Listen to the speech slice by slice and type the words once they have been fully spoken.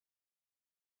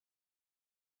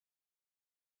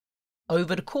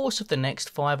Over the course of the next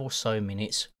 5 or so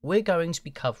minutes, we're going to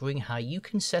be covering how you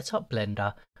can set up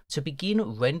Blender to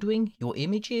begin rendering your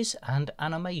images and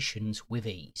animations with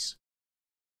ease.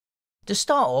 To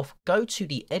start off, go to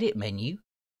the Edit menu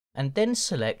and then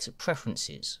select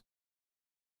Preferences.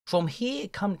 From here,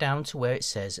 come down to where it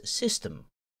says System.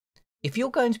 If you're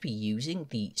going to be using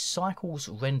the Cycles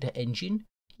render engine,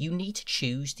 you need to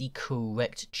choose the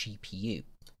correct GPU.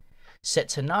 Set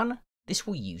to None, this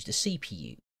will use the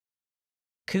CPU.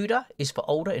 CUDA is for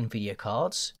older NVIDIA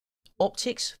cards,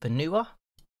 Optics for newer,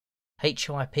 HIP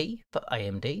for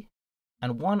AMD,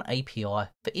 and one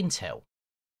API for Intel.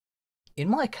 In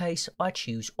my case, I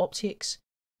choose Optics,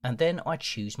 and then I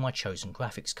choose my chosen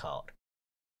graphics card.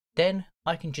 Then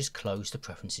I can just close the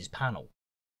Preferences panel.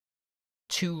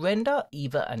 To render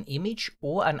either an image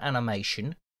or an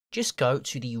animation, just go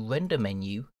to the Render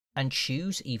menu and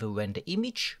choose either Render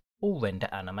Image or Render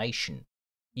Animation.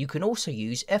 You can also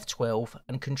use F12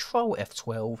 and Control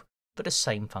F12 for the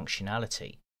same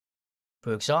functionality.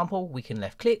 For example, we can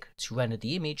left click to render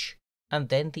the image, and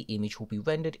then the image will be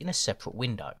rendered in a separate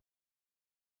window.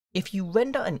 If you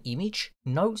render an image,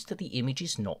 note that the image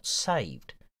is not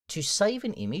saved. To save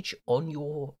an image on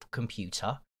your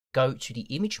computer, go to the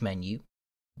Image menu,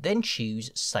 then choose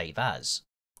Save As.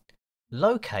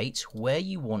 Locate where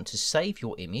you want to save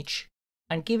your image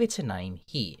and give it a name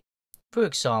here. For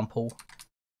example,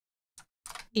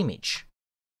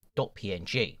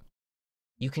 image.png.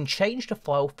 You can change the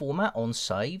file format on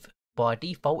save. By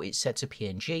default it's set to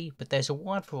PNG, but there's a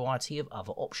wide variety of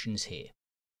other options here.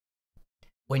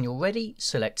 When you're ready,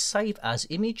 select Save As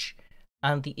Image,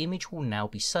 and the image will now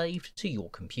be saved to your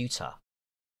computer.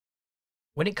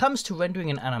 When it comes to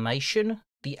rendering an animation,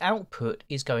 the output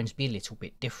is going to be a little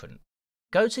bit different.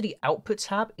 Go to the Output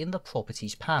tab in the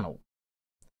Properties panel.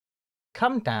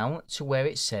 Come down to where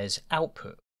it says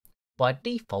Output. By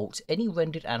default, any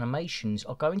rendered animations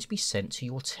are going to be sent to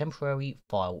your temporary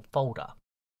file folder.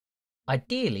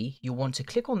 Ideally, you'll want to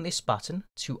click on this button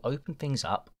to open things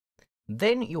up.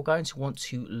 Then you're going to want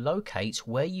to locate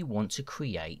where you want to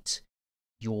create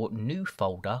your new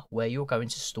folder where you're going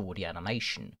to store the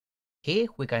animation. Here,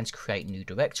 we're going to create a new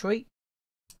directory,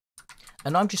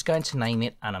 and I'm just going to name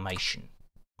it Animation.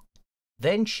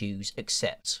 Then choose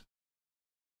Accept.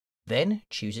 Then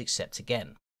choose Accept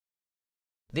again.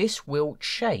 This will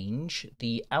change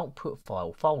the output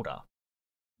file folder.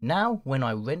 Now, when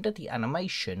I render the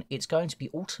animation, it's going to be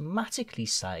automatically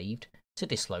saved to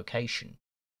this location.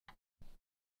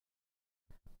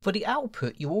 For the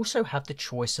output, you also have the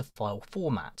choice of file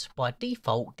format. By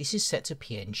default, this is set to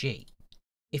PNG.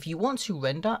 If you want to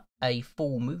render a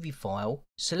full movie file,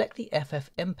 select the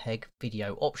FFmpeg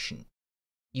video option.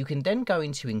 You can then go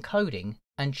into encoding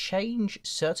and change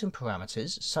certain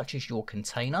parameters such as your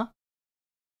container,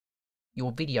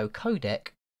 your video codec,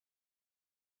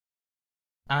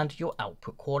 and your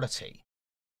output quality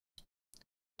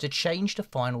to change the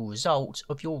final result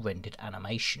of your rendered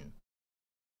animation.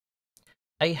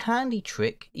 A handy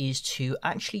trick is to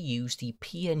actually use the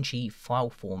PNG file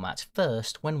format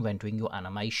first when rendering your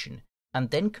animation, and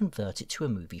then convert it to a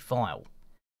movie file.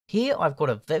 Here I've got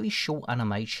a very short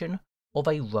animation of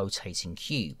a rotating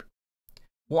cube.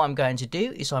 What I'm going to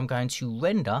do is I'm going to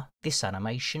render this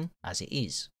animation as it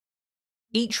is.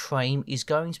 Each frame is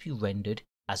going to be rendered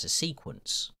as a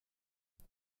sequence.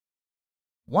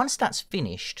 Once that's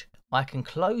finished, I can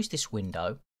close this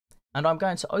window and I'm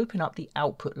going to open up the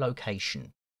output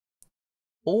location.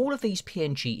 All of these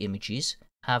PNG images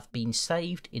have been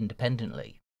saved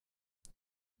independently.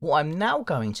 What I'm now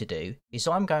going to do is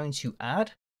I'm going to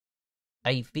add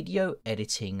a video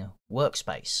editing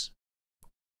workspace.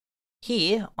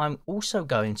 Here I'm also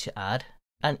going to add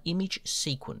an image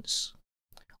sequence.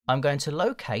 I'm going to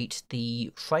locate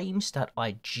the frames that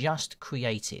I just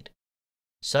created.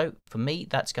 So for me,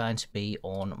 that's going to be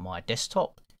on my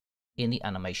desktop in the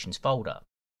animations folder.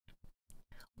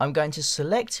 I'm going to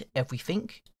select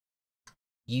everything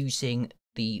using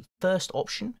the first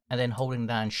option and then holding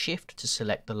down Shift to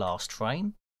select the last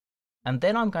frame. And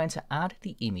then I'm going to add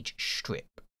the image strip.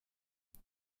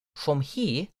 From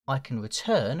here, I can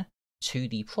return to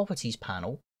the Properties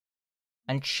panel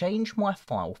and change my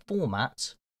file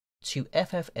format to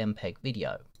FFmpeg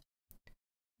video.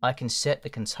 I can set the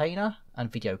container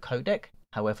and video codec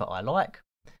however I like,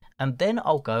 and then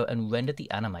I'll go and render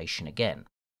the animation again.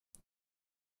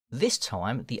 This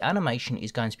time the animation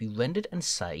is going to be rendered and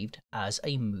saved as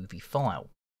a movie file.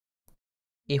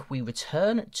 If we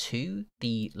return to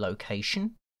the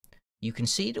location, you can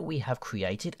see that we have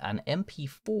created an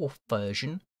MP4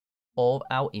 version of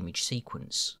our image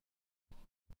sequence.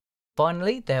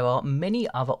 Finally, there are many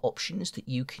other options that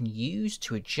you can use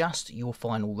to adjust your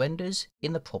final renders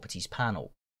in the Properties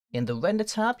panel. In the Render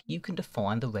tab, you can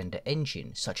define the render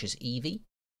engine, such as Eevee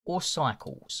or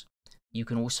Cycles. You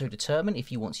can also determine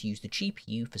if you want to use the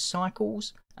GPU for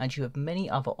Cycles, and you have many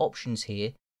other options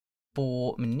here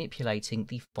for manipulating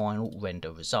the final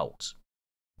render result.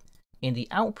 In the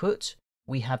output,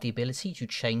 we have the ability to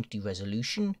change the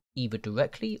resolution either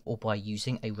directly or by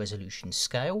using a resolution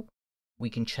scale. We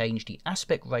can change the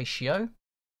aspect ratio,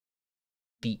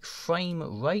 the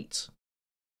frame rate,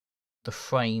 the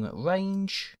frame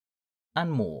range,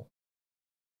 and more.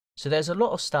 So there's a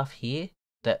lot of stuff here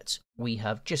that we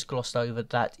have just glossed over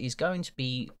that is going to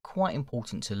be quite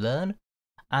important to learn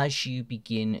as you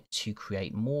begin to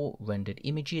create more rendered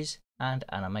images and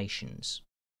animations.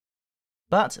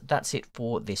 But that's it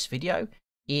for this video.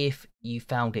 If you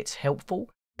found it helpful,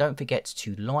 don't forget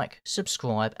to like,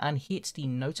 subscribe, and hit the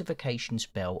notifications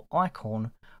bell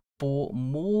icon for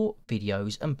more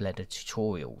videos and Blender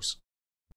tutorials.